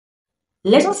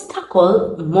Let us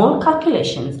tackle mole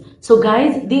calculations. So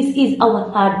guys, this is our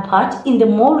third part in the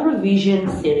mole revision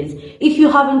series. If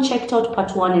you haven't checked out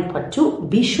part 1 and part 2,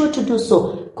 be sure to do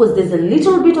so because there's a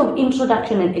little bit of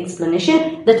introduction and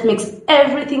explanation that makes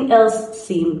everything else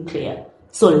seem clear.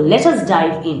 So let us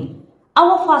dive in.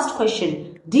 Our first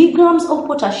question, d grams of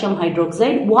potassium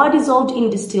hydroxide were dissolved in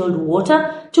distilled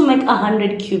water to make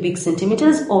 100 cubic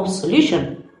centimeters of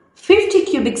solution. 50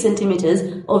 cubic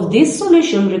centimeters of this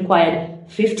solution required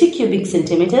 50 cubic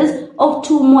centimeters of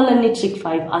 2 molar nitric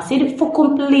 5 acid for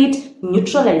complete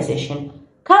neutralization.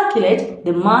 Calculate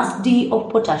the mass D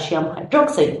of potassium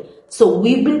hydroxide. So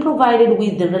we've been provided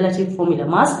with the relative formula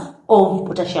mass of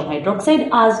potassium hydroxide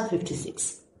as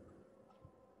 56.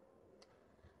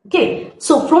 Okay,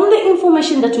 so from the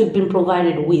information that we've been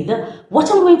provided with, what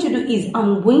I'm going to do is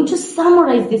I'm going to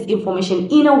summarize this information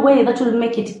in a way that will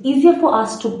make it easier for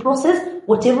us to process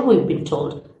whatever we've been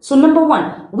told. So number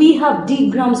 1, we have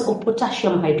d grams of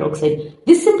potassium hydroxide.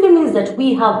 This simply means that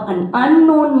we have an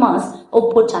unknown mass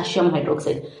of potassium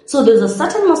hydroxide. So there's a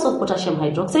certain mass of potassium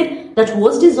hydroxide that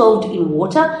was dissolved in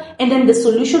water and then the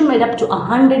solution made up to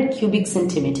 100 cubic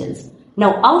centimeters.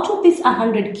 Now out of this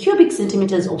 100 cubic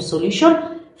centimeters of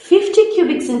solution, 50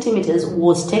 cubic centimeters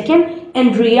was taken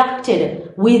and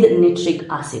reacted with nitric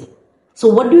acid. So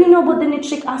what do we know about the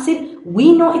nitric acid?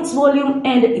 We know its volume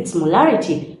and its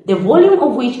molarity, the volume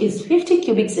of which is 50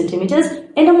 cubic centimeters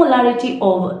and a molarity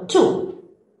of 2.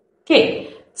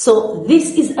 Okay, so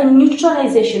this is a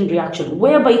neutralization reaction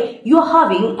whereby you're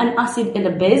having an acid and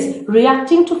a base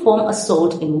reacting to form a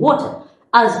salt in water.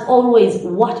 As always,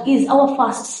 what is our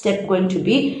first step going to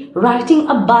be? Writing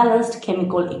a balanced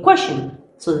chemical equation.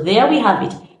 So there we have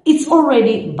it. It's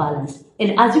already balanced.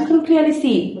 And as you can clearly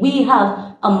see, we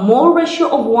have a mole ratio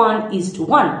of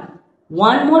 1:1.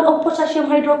 1 mole of potassium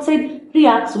hydroxide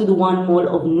reacts with 1 mole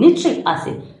of nitric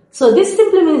acid. So this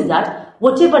simply means that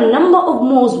whatever number of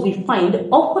moles we find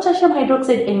of potassium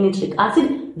hydroxide and nitric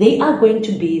acid, they are going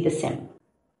to be the same.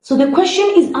 So the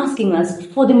question is asking us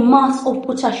for the mass of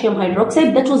potassium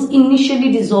hydroxide that was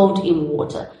initially dissolved in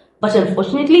water. But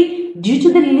unfortunately, due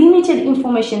to the limited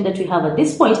information that we have at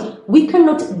this point, we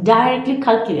cannot directly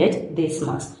calculate this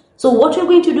mass. So what we're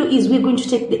going to do is we're going to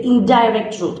take the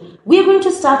indirect route. We're going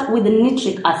to start with the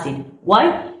nitric acid.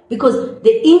 Why? Because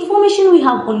the information we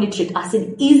have on nitric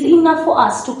acid is enough for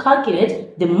us to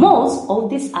calculate the moles of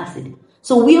this acid.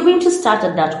 So we are going to start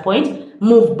at that point,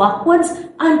 move backwards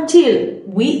until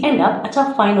we end up at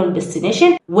our final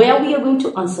destination where we are going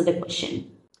to answer the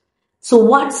question. So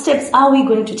what steps are we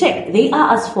going to take? They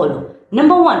are as follows.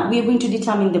 Number 1, we are going to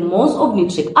determine the moles of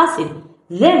nitric acid.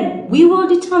 Then we will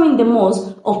determine the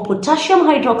moles of potassium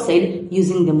hydroxide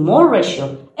using the mole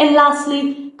ratio. And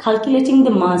lastly, calculating the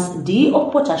mass D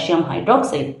of potassium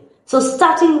hydroxide. So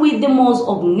starting with the moles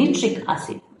of nitric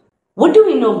acid. What do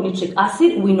we know of nitric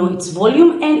acid? We know its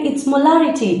volume and its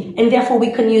molarity, and therefore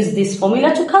we can use this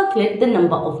formula to calculate the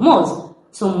number of moles.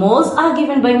 So moles are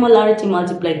given by molarity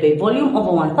multiplied by volume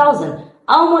over 1000.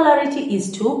 Our molarity is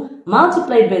 2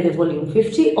 multiplied by the volume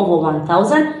 50 over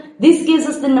 1000. This gives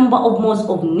us the number of moles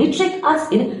of nitric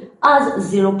acid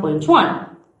as 0.1.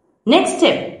 Next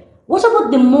step, what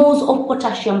about the moles of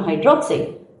potassium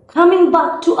hydroxide? Coming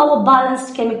back to our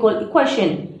balanced chemical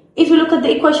equation. If you look at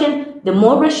the equation, the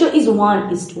mole ratio is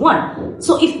 1:1.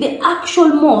 So if the actual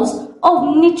moles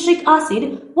of nitric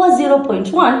acid was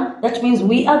 0.1, that means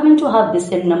we are going to have the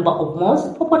same number of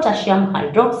moles for potassium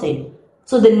hydroxide.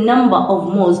 So the number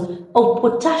of moles of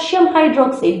potassium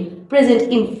hydroxide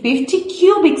present in 50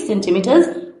 cubic centimeters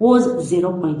was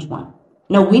 0.1.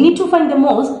 Now we need to find the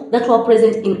moles that were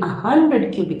present in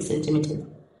 100 cubic centimeters.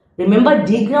 Remember,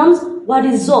 d grams were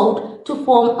dissolved to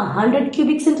form 100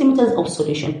 cubic centimeters of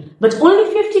solution, but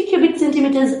only 50 cubic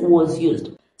centimeters was used.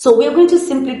 So we are going to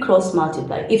simply cross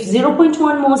multiply. If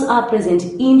 0.1 moles are present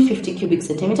in 50 cubic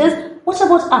centimeters, what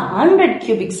about 100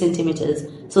 cubic centimeters?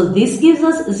 So this gives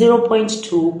us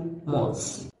 0.2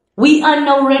 moles. We are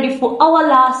now ready for our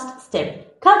last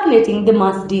step, calculating the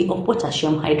mass D of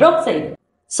potassium hydroxide.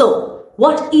 So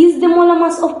what is the molar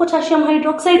mass of potassium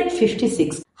hydroxide?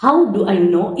 56. How do I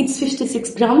know it's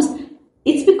 56 grams?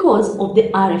 It's because of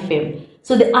the RFM.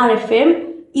 So the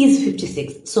RFM is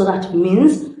 56. So that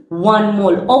means 1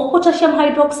 mole of potassium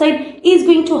hydroxide is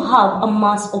going to have a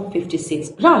mass of 56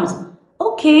 grams.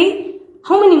 Okay,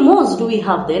 how many moles do we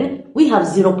have then? We have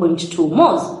 0.2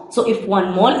 moles. So if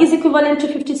 1 mole is equivalent to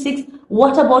 56,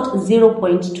 what about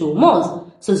 0.2 moles?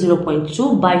 So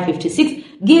 0.2 by 56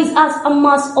 gives us a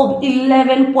mass of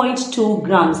 11.2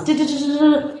 grams.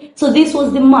 So this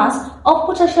was the mass of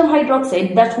potassium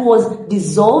hydroxide that was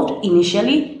dissolved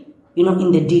initially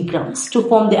in the d grams to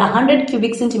form the 100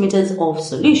 cubic centimeters of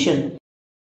solution.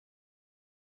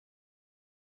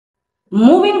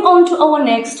 Moving on to our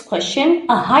next question,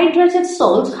 a hydrated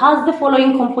salt has the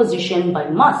following composition by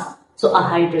mass. So a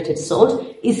hydrated salt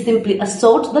is simply a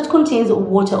salt that contains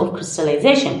water of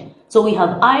crystallization. So we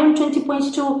have iron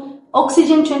 20.2,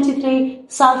 oxygen 23,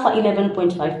 sulfur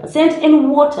 11.5%, and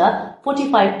water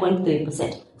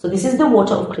 45.3%. So this is the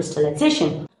water of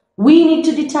crystallization. We need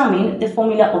to determine the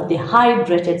formula of the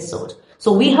hydrated salt.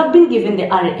 So we have been given the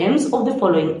RMs of the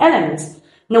following elements.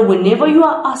 Now, whenever you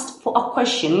are asked for a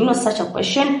question, such a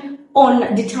question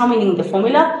on determining the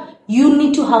formula, you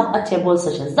need to have a table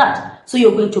such as that. So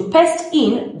you're going to paste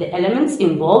in the elements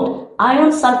involved,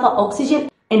 iron, sulfur, oxygen,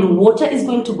 and water is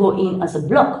going to go in as a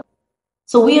block.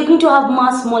 So we are going to have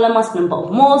mass, molar mass, number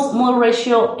of moles, mole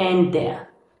ratio, and there.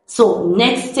 So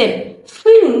next step,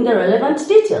 fill in the relevant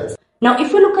details. Now,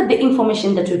 if we look at the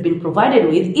information that we've been provided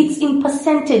with, it's in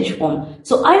percentage form.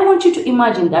 So I want you to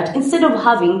imagine that instead of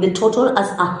having the total as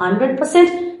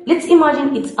 100%, let's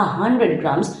imagine it's 100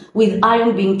 grams with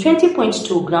iron being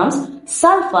 20.2 grams,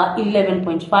 sulfur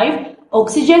 11.5,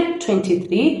 oxygen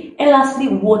 23, and lastly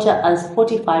water as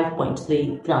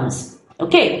 45.3 grams.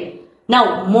 Okay.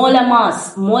 Now, molar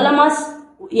mass,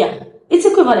 it's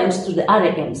equivalent to the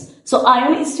RMs. So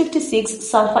iron is 56,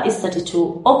 sulfur is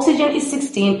 32, oxygen is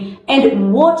 16,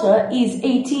 and water is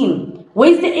 18.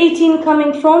 Where is the 18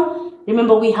 coming from?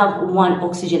 Remember, we have one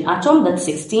oxygen atom, that's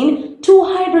 16, two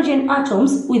hydrogen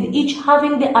atoms with each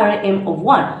having the RM of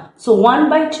 1. So 1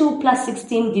 by 2 plus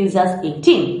 16 gives us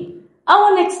 18.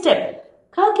 Our next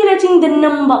step, calculating the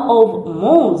number of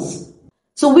moles.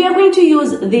 So we are going to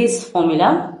use this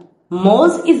formula.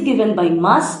 Moles is given by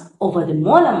mass over the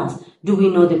molar mass. Do we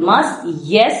know the mass?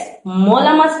 Yes.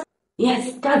 Molar mass?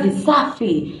 Yes, that is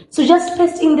exactly. So just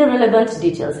paste in the relevant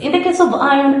details. In the case of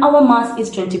iron, our mass is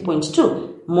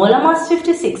 20.2. Molar mass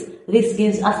 56. This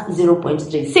gives us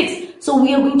 0.36. So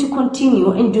we are going to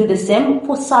continue and do the same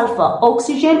for sulfur,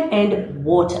 oxygen, and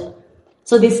water.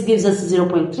 So this gives us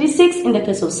 0.36 in the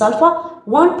case of sulfur,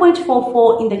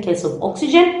 1.44 in the case of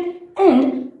oxygen,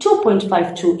 and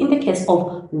 2.52 in the case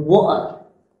of water.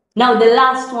 Now the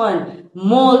last one,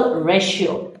 mole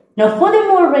ratio. Now for the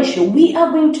mole ratio, we are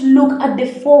going to look at the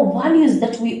four values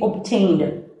that we obtained.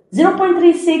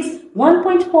 0.36,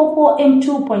 1.44 and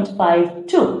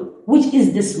 2.52, which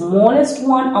is the smallest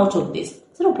one out of this.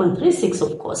 0.36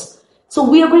 of course. So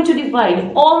we are going to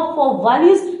divide all four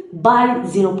values by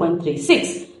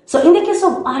 0.36. So in the case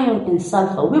of iron and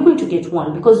sulfur, we're going to get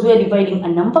 1 because we are dividing a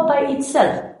number by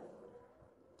itself.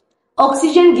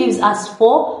 Oxygen gives us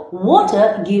 4,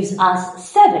 water gives us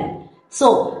 7.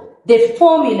 So the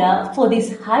formula for this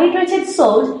hydrated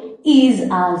salt is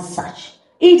as such.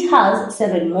 It has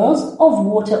 7 moles of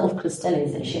water of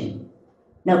crystallization.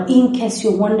 Now, in case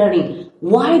you're wondering,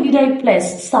 why did I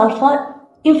place sulfur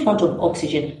in front of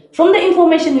oxygen? From the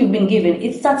information we've been given,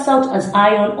 it starts out as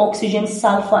iron, oxygen,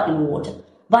 sulfur, and water.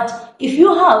 But if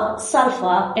you have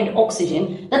sulfur and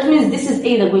oxygen, that means this is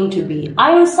either going to be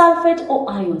iron sulfate or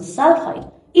iron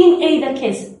sulfide. In either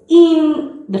case,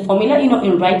 in the formula,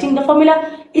 in writing the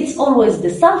formula, it's always the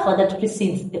sulfur that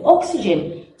precedes the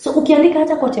oxygen. So ukiandika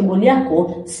hata kwa table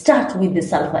yako, start with the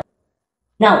sulfur.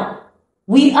 Now,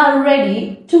 we are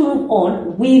ready to move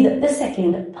on with the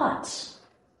second part.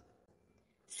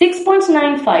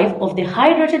 6.95 of the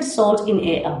hydrated salt in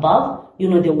A above,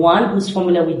 the one whose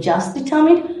formula we just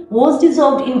determined, was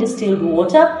dissolved in distilled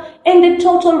water and the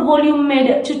total volume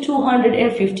made to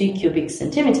 250 cubic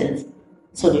centimeters.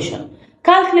 Solution.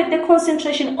 Calculate the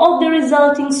concentration of the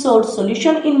resulting salt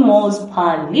solution in moles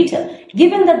per liter,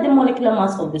 given that the molecular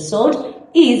mass of the salt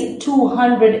is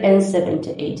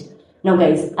 278. Now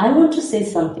guys, I want to say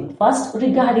something first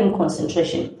regarding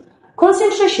concentration.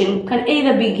 Concentration can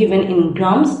either be given in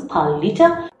grams per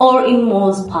liter or in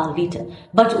moles per liter.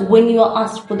 But when you are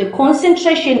asked for the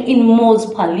concentration in moles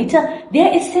per liter, they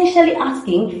are essentially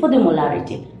asking for the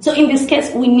molarity. So in this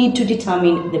case, we need to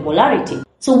determine the molarity.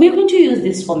 So we're going to use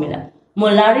this formula.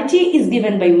 Molarity is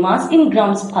given by mass in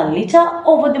grams per liter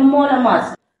over the molar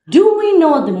mass. Do we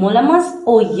know the molar mass?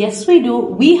 Oh yes we do.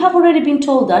 We have already been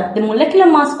told that the molecular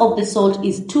mass of the salt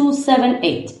is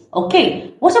 278.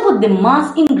 Okay, what about the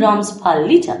mass in grams per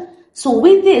liter? So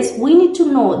with this, we need to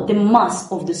know the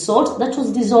mass of the salt that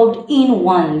was dissolved in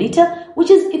 1 liter, which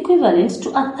is equivalent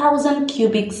to 1,000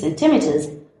 cubic centimeters.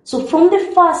 So from the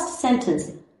first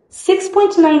sentence,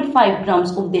 6.95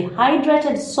 grams of the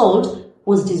hydrated salt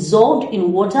was dissolved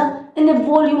in water and a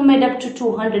volume made up to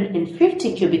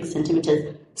 250 cubic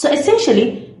centimeters. So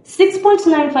essentially,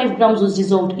 6.95 grams was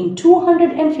dissolved in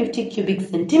 250 cubic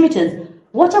centimeters,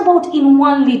 What about in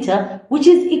 1 liter, which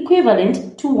is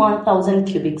equivalent to 1000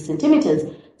 cubic centimeters?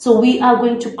 So we are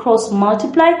going to cross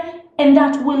multiply, and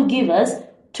that will give us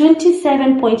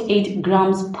 27.8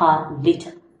 grams per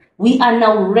liter. We are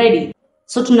now ready.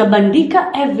 So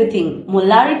tunabandika everything.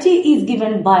 Molarity is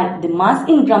given by the mass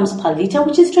in grams per liter,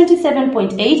 which is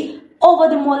 27.8, over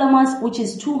the molar mass, which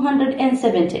is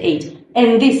 278.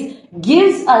 And this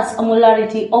gives us a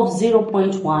molarity of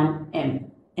 0.1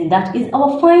 m. And that is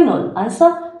our final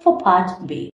answer for part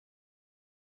B.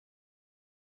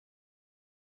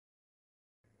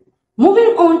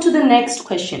 Moving on to the next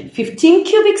question. 15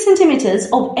 cubic centimeters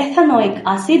of ethanoic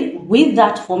acid with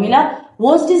that formula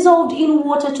was dissolved in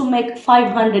water to make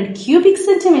 500 cubic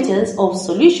centimeters of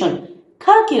solution.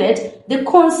 Calculate the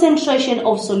concentration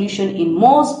of solution in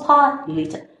moles per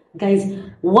liter. Guys,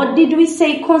 what did we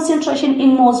say concentration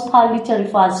in moles per liter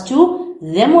refers to?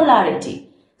 The molarity.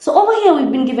 So over here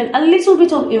we've been given a little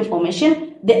bit of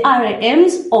information, the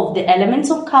RAMs of the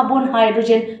elements of carbon,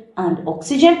 hydrogen and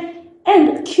oxygen,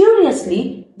 and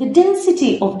curiously the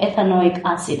density of ethanoic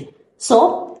acid.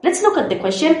 So let's look at the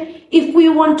question. If we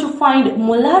want to find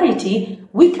molarity,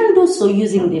 we can do so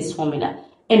using this formula.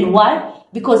 And why?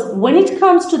 Because when it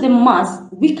comes to the mass,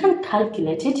 we can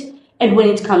calculate it. And when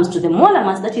it comes to the molar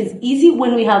mass, that is easy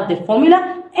when we have the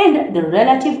formula and the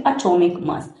relative atomic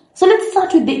mass. So let's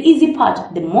start with the easy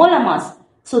part, the molar mass.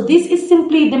 So this is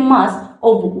simply the mass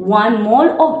of 1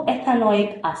 mole of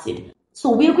ethanoic acid. So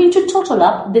we are going to total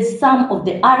up the sum of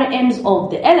the RMs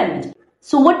of the element.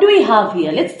 So what do we have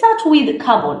here? Let's start with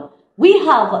carbon. We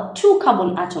have 2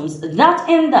 carbon atoms, that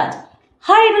and that.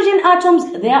 Hydrogen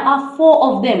atoms, there are 4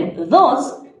 of them,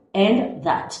 those and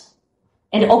that.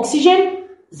 And oxygen,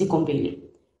 zikombili.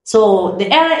 So the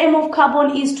RAM of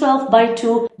carbon is 12 by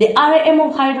 2, the RAM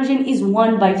of hydrogen is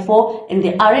 1 by 4, and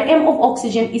the RAM of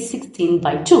oxygen is 16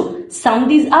 by 2. Sum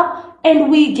these up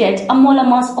and we get a molar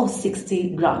mass of 60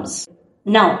 grams.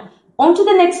 Now, on to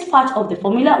the next part of the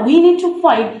formula, we need to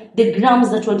find the grams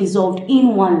that were dissolved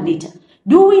in 1 liter.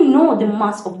 Do we know the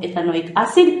mass of ethanoic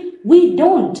acid? We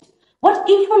don't. What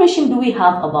information do we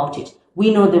have about it?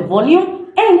 We know the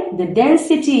volume and the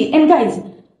density. And guys,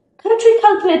 can't we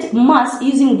calculate mass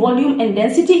using volume and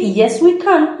density? Yes, we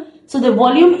can. So the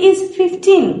volume is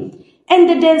 15 and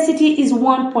the density is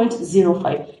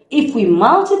 1.05. If we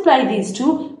multiply these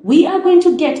two, we are going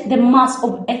to get the mass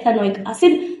of ethanoic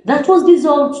acid that was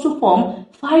dissolved to form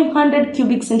 500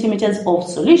 cubic centimeters of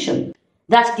solution.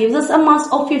 That gives us a mass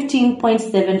of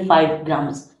 15.75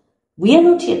 grams. We are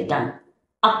not yet done.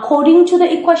 According to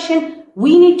the equation,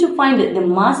 we need to find the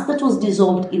mass that was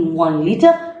dissolved in 1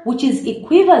 liter, which is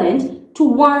equivalent to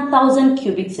 1000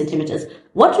 cubic centimeters.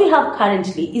 What we have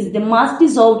currently is the mass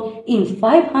dissolved in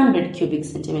 500 cubic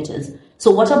centimeters.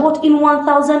 So what about in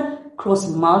 1000? Cross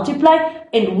multiply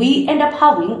and we end up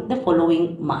having the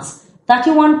following mass.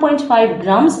 31.5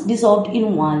 grams dissolved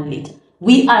in 1 liter.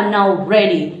 We are now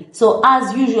ready. So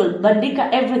as usual,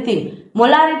 bandika everything.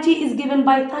 Molarity is given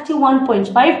by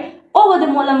 31.5 over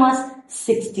the molar mass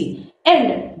 60.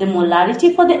 And the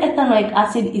molarity for the ethanoic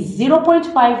acid is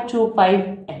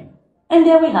 0.525 m. And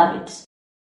there we have it.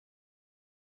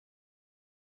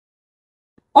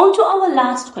 On to our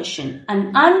last question.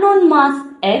 An unknown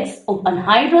mass X of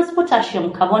anhydrous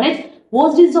potassium carbonate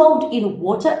was dissolved in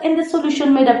water and the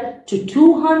solution made up to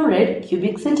 200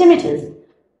 cubic centimeters.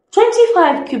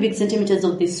 25 cubic centimeters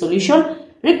of this solution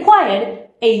required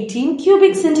 18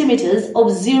 cubic centimeters of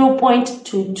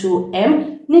 0.22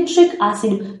 m nitric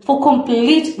acid for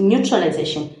complete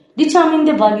neutralization. Determine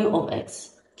the value of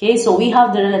X. Okay, so we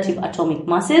have the relative atomic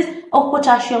masses of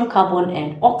potassium, carbon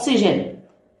and oxygen.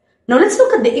 Now let's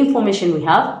look at the information we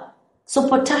have. So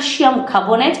potassium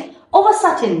carbonate of a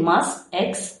certain mass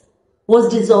X was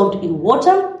dissolved in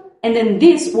water, and then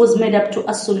this was made up to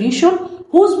a solution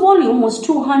whose volume was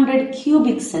 200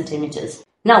 cubic centimeters.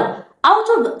 Now, out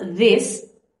of this,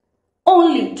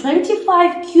 only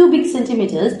 25 cubic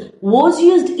centimeters was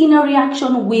used in a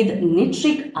reaction with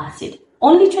nitric acid.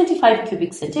 Only 25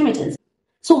 cubic centimeters.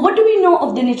 So what do we know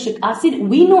of the nitric acid?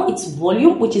 We know its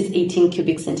volume, which is 18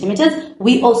 cubic centimeters.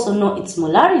 We also know its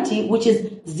molarity, which is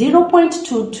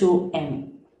 0.22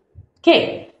 m.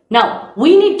 Okay, now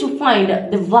we need to find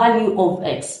the value of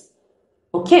X.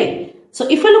 Okay, so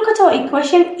if we look at our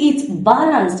equation, it's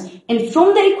balanced. And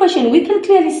from the equation, we can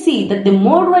clearly see that the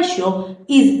mole ratio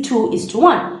is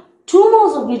 2:1. 2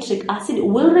 moles of nitric acid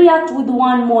will react with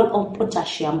 1 mole of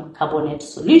potassium carbonate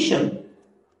solution.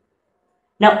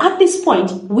 Now at this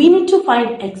point, we need to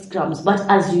find X grams, but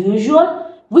as usual,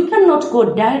 we cannot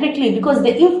go directly because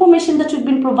the information that we've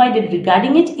been provided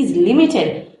regarding it is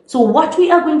limited. So what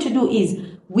we are going to do is,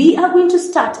 we are going to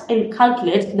start and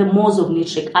calculate the moles of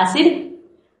nitric acid,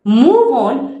 move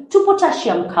on to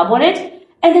potassium carbonate,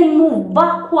 and then move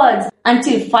backwards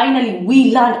until finally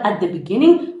we land at the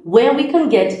beginning where we can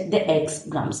get the X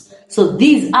grams. So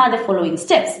these are the following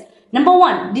steps. Number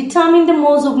 1, determine the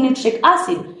moles of nitric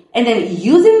acid, and then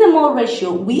using the mole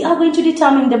ratio, we are going to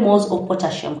determine the moles of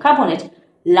potassium carbonate.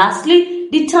 Lastly,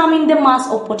 determine the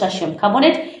mass of potassium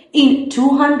carbonate in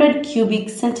 200 cubic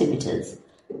centimeters.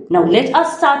 Now let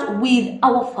us start with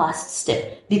our first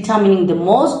step, determining the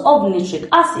moles of nitric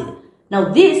acid.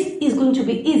 Now this is going to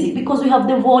be easy because we have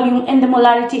the volume and the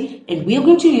molarity, and we are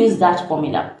going to use that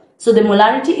formula. So the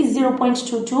molarity is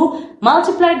 0.22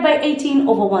 multiplied by 18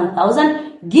 over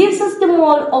 1000 gives us the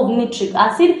mole of nitric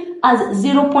acid as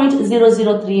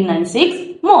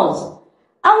 0.00396 moles.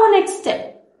 Our next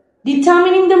step,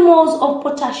 determining the moles of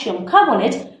potassium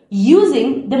carbonate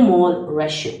using the mole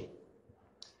ratio.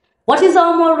 What is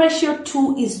our mole ratio?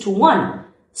 2:1.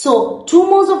 So 2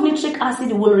 moles of nitric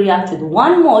acid will react with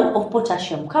 1 mole of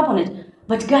potassium carbonate.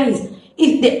 But guys,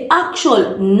 if the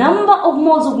actual number of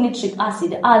moles of nitric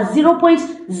acid are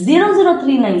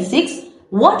 0.00396,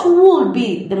 what would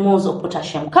be the moles of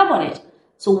potassium carbonate?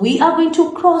 So we are going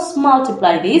to cross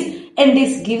multiply this, and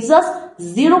this gives us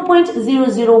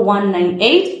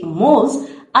 0.00198 moles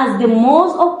as the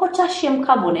moles of potassium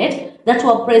carbonate that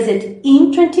were present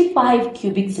in 25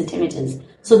 cubic centimeters.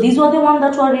 So these were the ones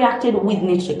that were reacted with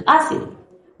nitric acid.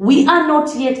 We are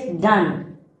not yet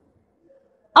done.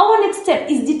 Our next step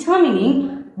is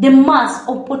determining the mass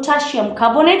of potassium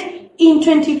carbonate in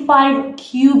 25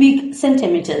 cubic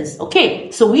centimeters. Okay,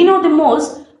 so we know the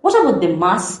moles. What about the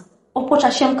mass of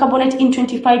potassium carbonate in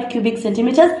 25 cubic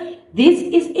centimeters? This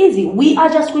is easy. We are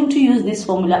just going to use this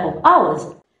formula of ours.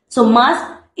 So mass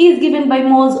is given by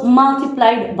moles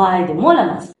multiplied by the molar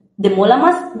mass. The molar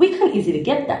mass, we can easily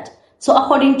get that. So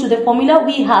according to the formula,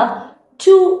 we have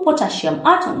 2 potassium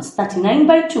atoms, 39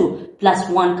 by 2, plus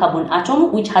 1 carbon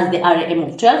atom, which has the RAM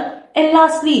of 12. And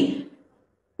lastly,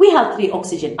 we have 3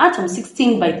 oxygen atoms,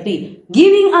 16 by 3,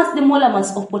 giving us the molar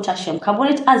mass of potassium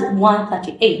carbonate as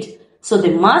 138. So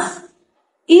the mass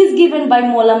is given by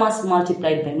molar mass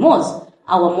multiplied by moles.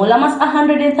 Our molar mass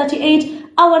 138,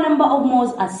 our number of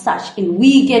moles as such, and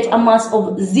we get a mass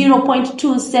of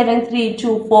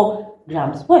 0.27324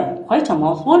 grams. Well, quite a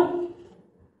mouthful.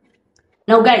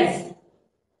 Now guys,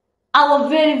 our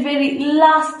very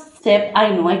last step,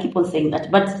 I know I keep on saying that,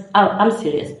 but I'm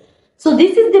serious. So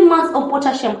this is the mass of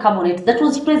potassium carbonate that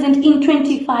was present in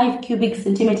 25 cubic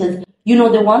centimeters. You know,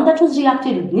 the one that was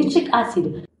reacted with nitric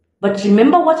acid. But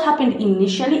remember what happened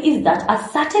initially is that a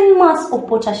certain mass of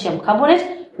potassium carbonate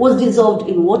was dissolved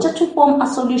in water to form a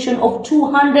solution of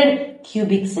 200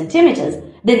 cubic centimeters.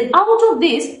 Then out of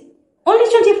this, only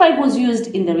 25 was used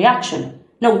in the reaction.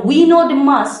 Now we know the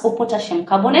mass of potassium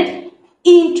carbonate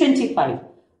in 25.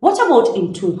 What about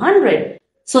in 200?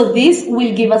 So this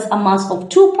will give us a mass of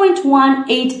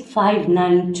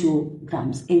 2.18592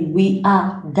 grams. And we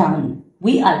are done.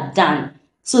 We are done.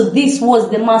 So this was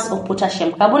the mass of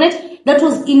potassium carbonate that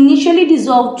was initially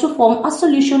dissolved to form a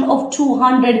solution of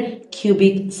 200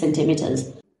 cubic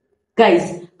centimeters.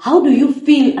 Guys, how do you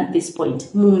feel at this point?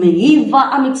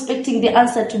 Mumeiva, I'm expecting the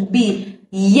answer to be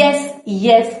yes,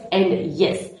 yes, and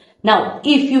yes. Now,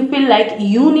 if you feel like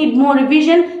you need more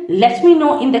revision, let me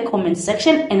know in the comment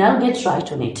section and I'll get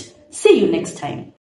right on it. See you next time.